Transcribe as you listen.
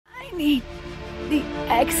I need the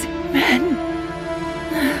X-Men.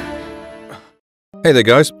 Hey there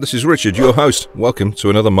guys, this is Richard, your host. Welcome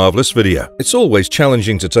to another marvelous video. It's always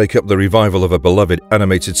challenging to take up the revival of a beloved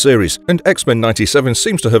animated series, and X-Men 97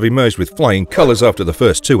 seems to have emerged with flying colors after the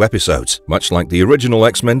first 2 episodes. Much like the original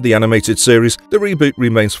X-Men, the animated series, the reboot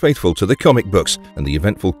remains faithful to the comic books, and the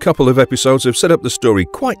eventful couple of episodes have set up the story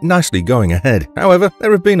quite nicely going ahead. However,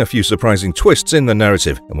 there have been a few surprising twists in the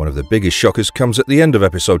narrative, and one of the biggest shockers comes at the end of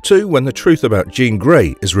episode 2 when the truth about Jean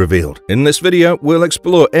Grey is revealed. In this video, we'll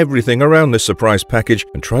explore everything around this surprise package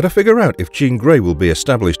and try to figure out if Jean Grey will be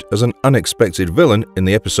established as an unexpected villain in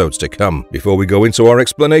the episodes to come. Before we go into our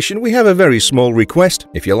explanation, we have a very small request.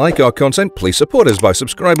 If you like our content, please support us by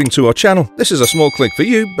subscribing to our channel. This is a small click for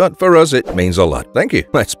you, but for us it means a lot. Thank you.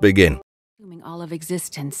 Let's begin. All of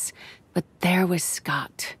existence, but there was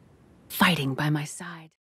Scott, fighting by my side.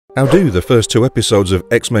 How do the first 2 episodes of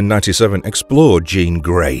X-Men 97 explore Jean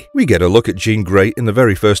Grey? We get a look at Jean Grey in the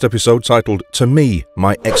very first episode titled To Me,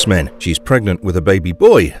 My X-Men. She's pregnant with a baby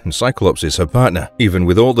boy, and Cyclops is her partner. Even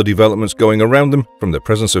with all the developments going around them, from the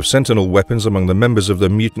presence of Sentinel weapons among the members of the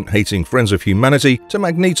mutant-hating Friends of Humanity, to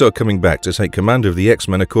Magneto coming back to take command of the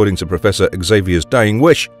X-Men according to Professor Xavier's dying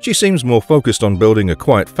wish, she seems more focused on building a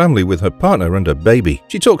quiet family with her partner and a baby.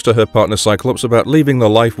 She talks to her partner Cyclops about leaving the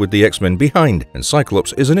life with the X-Men behind, and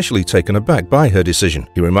Cyclops is initially taken aback by her decision.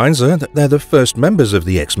 He reminds her that they're the first members of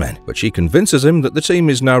the X-Men, but she convinces him that the team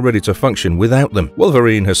is now ready to function without them.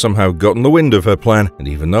 Wolverine has somehow gotten the wind of her plan, and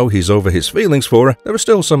even though he's over his feelings for her, there are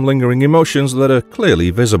still some lingering emotions that are clearly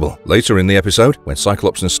visible. Later in the episode, when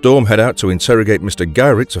Cyclops and Storm head out to interrogate Mr.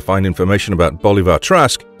 Gyrick to find information about Bolivar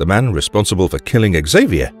Trask, the man responsible for killing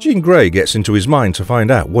Xavier, Jean Grey gets into his mind to find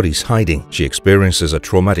out what he's hiding. She experiences a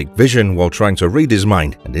traumatic vision while trying to read his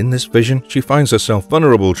mind, and in this vision, she finds herself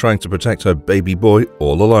vulnerable trying to protect her baby boy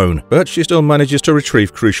all alone. But she still manages to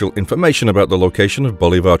retrieve crucial information about the location of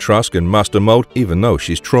Bolivar Trask and Master Mold, even though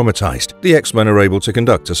she's traumatized. The X-Men are able to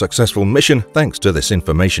conduct a successful mission thanks to this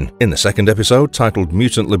information. In the second episode, titled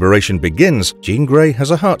Mutant Liberation Begins, Jean Grey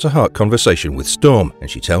has a heart-to-heart conversation with Storm, and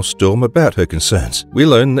she tells Storm about her concerns. We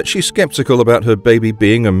learn that she's skeptical about her baby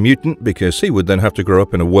being a mutant because he would then have to grow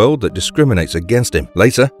up in a world that discriminates against him.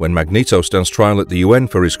 Later, when Magneto stands trial at the UN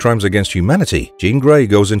for his crimes against humanity, Jean Grey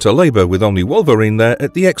goes into labor with only Wolverine there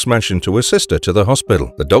at the X-Mansion to assist her to the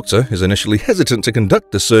hospital. The doctor is initially hesitant to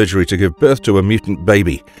conduct the surgery to give birth to a mutant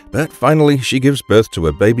baby, but finally she gives birth to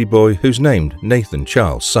a baby boy who's named Nathan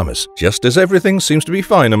Charles Summers. Just as everything seems to be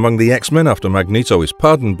fine among the X-Men after Magneto is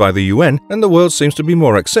pardoned by the UN and the world seems to be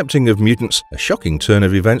more accepting of mutants, a shocking turn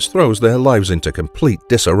of events throws their lives into complete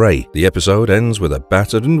disarray. The episode ends with a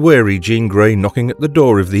battered and weary Jean Grey knocking at the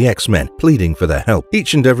door of the X-Men, pleading for their help.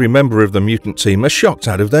 Each and every member of the mutant team are shocked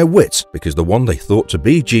out of their wits, because the one they thought to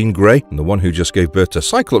be Jean Grey and the one who just gave birth to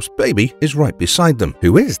Cyclops' baby is right beside them.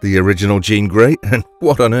 Who is the original Jean Grey, and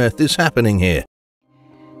what on earth is happening here?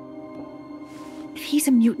 If he's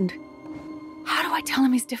a mutant, how do I tell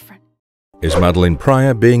him he's different? Is Madelyne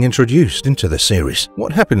Pryor being introduced into the series?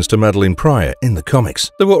 What happens to Madelyne Pryor in the comics?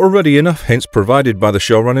 There were already enough hints provided by the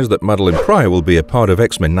showrunners that Madelyne Pryor will be a part of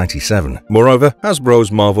X-Men 97. Moreover,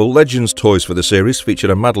 Hasbro's Marvel Legends toys for the series featured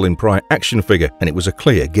a Madelyne Pryor action figure, and it was a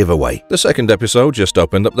clear giveaway. The second episode just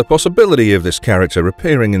opened up the possibility of this character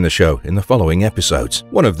appearing in the show in the following episodes.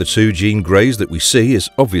 One of the 2 Jean Greys that we see is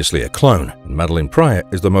obviously a clone, and Madelyne Pryor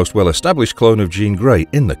is the most well-established clone of Jean Grey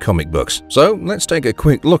in the comic books. So let's take a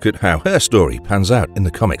quick look at how her story pans out in the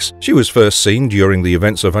comics. She was first seen during the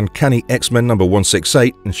events of Uncanny X-Men number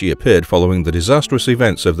 168, and she appeared following the disastrous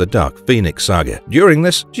events of the Dark Phoenix saga. During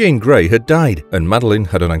this, Jean Grey had died, and Madelyne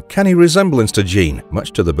had an uncanny resemblance to Jean,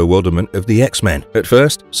 much to the bewilderment of the X-Men. At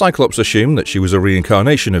first, Cyclops assumed that she was a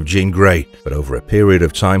reincarnation of Jean Grey, but over a period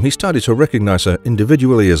of time he started to recognize her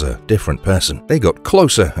individually as a different person. They got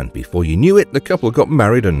closer, and before you knew it, the couple got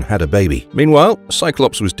married and had a baby. Meanwhile,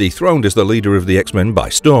 Cyclops was dethroned as the leader of the X-Men by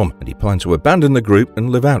Storm, and he planned to abandon the group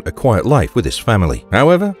and live out a quiet life with his family.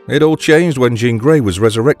 However, it all changed when Jean Grey was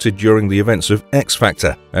resurrected during the events of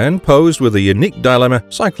X-Factor, and posed with a unique dilemma,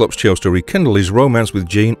 Cyclops chose to rekindle his romance with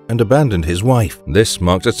Jean and abandoned his wife. This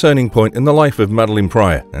marked a turning point in the life of Madelyne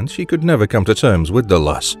Pryor, and she could never come to terms with the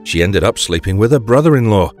loss. She ended up sleeping with her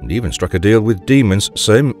brother-in-law, and even struck a deal with demons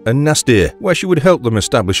Sim and Nastir, where she would help them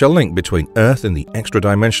establish a link between Earth and the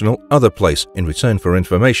extra-dimensional other place in return for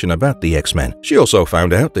information about the X-Men. She also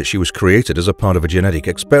found out that she was created created as a part of a genetic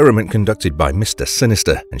experiment conducted by Mr.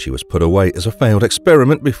 Sinister, and she was put away as a failed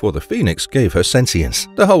experiment before the Phoenix gave her sentience.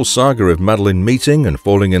 The whole saga of Madelyne meeting and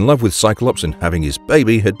falling in love with Cyclops and having his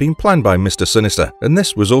baby had been planned by Mr. Sinister, and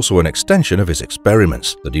this was also an extension of his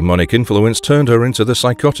experiments. The demonic influence turned her into the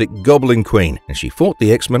psychotic Goblin Queen, and she fought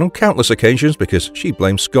the X-Men on countless occasions because she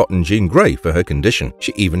blamed Scott and Jean Grey for her condition.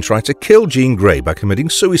 She even tried to kill Jean Grey by committing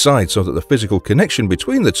suicide so that the physical connection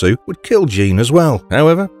between the two would kill Jean as well.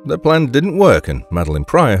 However, the plan didn't work, and Madelyne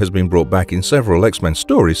Pryor has been brought back in several X-Men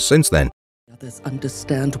stories since then. Others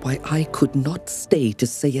understand why I could not stay to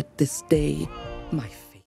say it this day. My fate.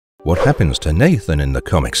 What happens to Nathan in the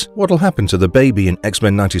comics? What'll happen to the baby in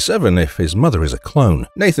X-Men 97 if his mother is a clone?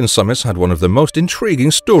 Nathan Summers had one of the most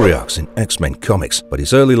intriguing story arcs in X-Men comics, but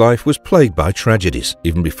his early life was plagued by tragedies.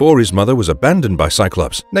 Even before his mother was abandoned by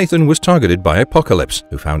Cyclops, Nathan was targeted by Apocalypse,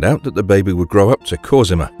 who found out that the baby would grow up to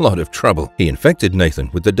cause him a lot of trouble. He infected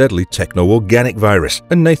Nathan with the deadly techno-organic virus,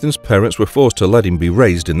 and Nathan's parents were forced to let him be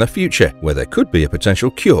raised in the future, where there could be a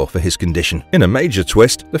potential cure for his condition. In a major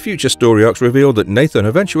twist, the future story arcs revealed that Nathan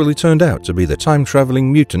eventually turned out to be the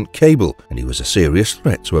time-traveling mutant Cable, and he was a serious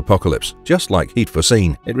threat to Apocalypse, just like he'd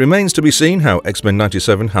foreseen. It remains to be seen how X-Men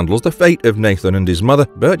 97 handles the fate of Nathan and his mother,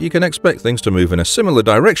 but you can expect things to move in a similar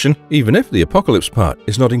direction, even if the Apocalypse part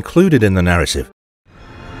is not included in the narrative.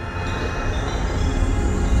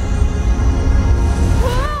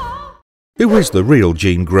 Who is the real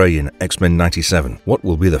Jean Grey in X-Men 97? What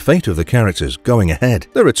will be the fate of the characters going ahead?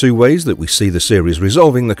 There are two ways that we see the series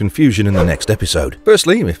resolving the confusion in the next episode.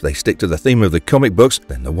 Firstly, if they stick to the theme of the comic books,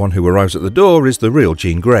 then the one who arrives at the door is the real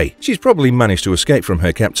Jean Grey. She's probably managed to escape from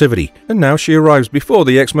her captivity, and now she arrives before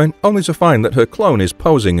the X-Men, only to find that her clone is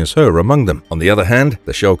posing as her among them. On the other hand,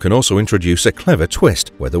 the show can also introduce a clever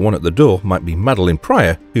twist, where the one at the door might be Madelyne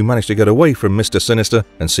Pryor, who managed to get away from Mr. Sinister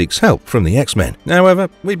and seeks help from the X-Men. However,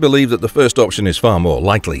 we believe that the first option is far more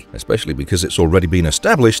likely, especially because it's already been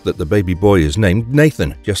established that the baby boy is named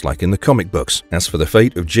Nathan, just like in the comic books. As for the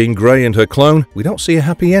fate of Jean Grey and her clone, we don't see a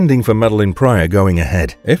happy ending for Madelyne Pryor going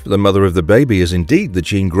ahead. If the mother of the baby is indeed the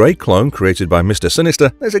Jean Grey clone created by Mr.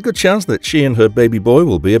 Sinister, there's a good chance that she and her baby boy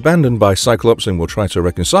will be abandoned by Cyclops and will try to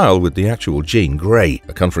reconcile with the actual Jean Grey.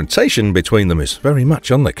 A confrontation between them is very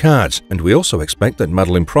much on the cards, and we also expect that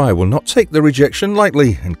Madelyne Pryor will not take the rejection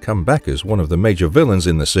lightly and come back as one of the major villains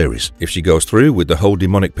in the series. If she goes through with the whole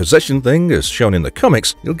demonic possession thing as shown in the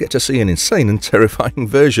comics, you'll get to see an insane and terrifying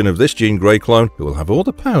version of this Jean Grey clone who will have all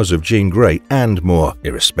the powers of Jean Grey and more.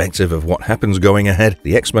 Irrespective of what happens going ahead,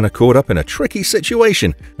 the X-Men are caught up in a tricky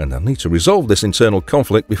situation, and they'll need to resolve this internal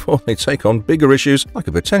conflict before they take on bigger issues like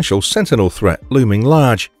a potential Sentinel threat looming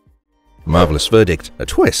large. Marvelous verdict, a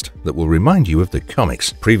twist that will remind you of the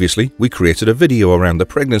comics. Previously, we created a video around the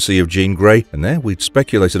pregnancy of Jean Grey, and there we'd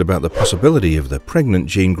speculated about the possibility of the pregnant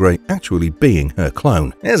Jean Grey actually being her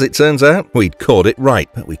clone. As it turns out, we'd called it right,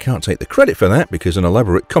 but we can't take the credit for that because an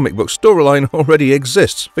elaborate comic book storyline already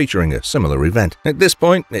exists featuring a similar event. At this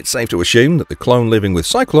point, it's safe to assume that the clone living with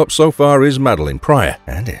Cyclops so far is Madelyne Pryor,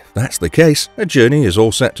 and if that's the case, her journey is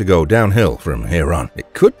all set to go downhill from here on.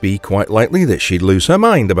 It could be quite likely that she'd lose her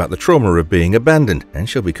mind about the trauma of being abandoned, and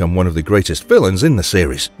she'll become one of the greatest villains in the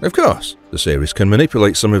series. Of course, the series can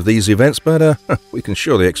manipulate some of these events, but we can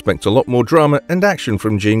surely expect a lot more drama and action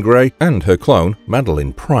from Jean Grey and her clone,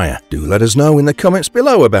 Madelyne Pryor. Do let us know in the comments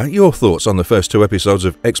below about your thoughts on the first two episodes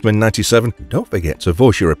of X-Men 97. Don't forget to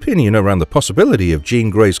voice your opinion around the possibility of Jean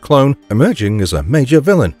Grey's clone emerging as a major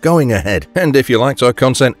villain going ahead. And if you liked our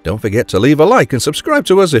content, don't forget to leave a like and subscribe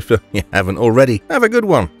to us if you haven't already. Have a good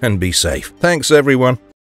one and be safe. Thanks everyone.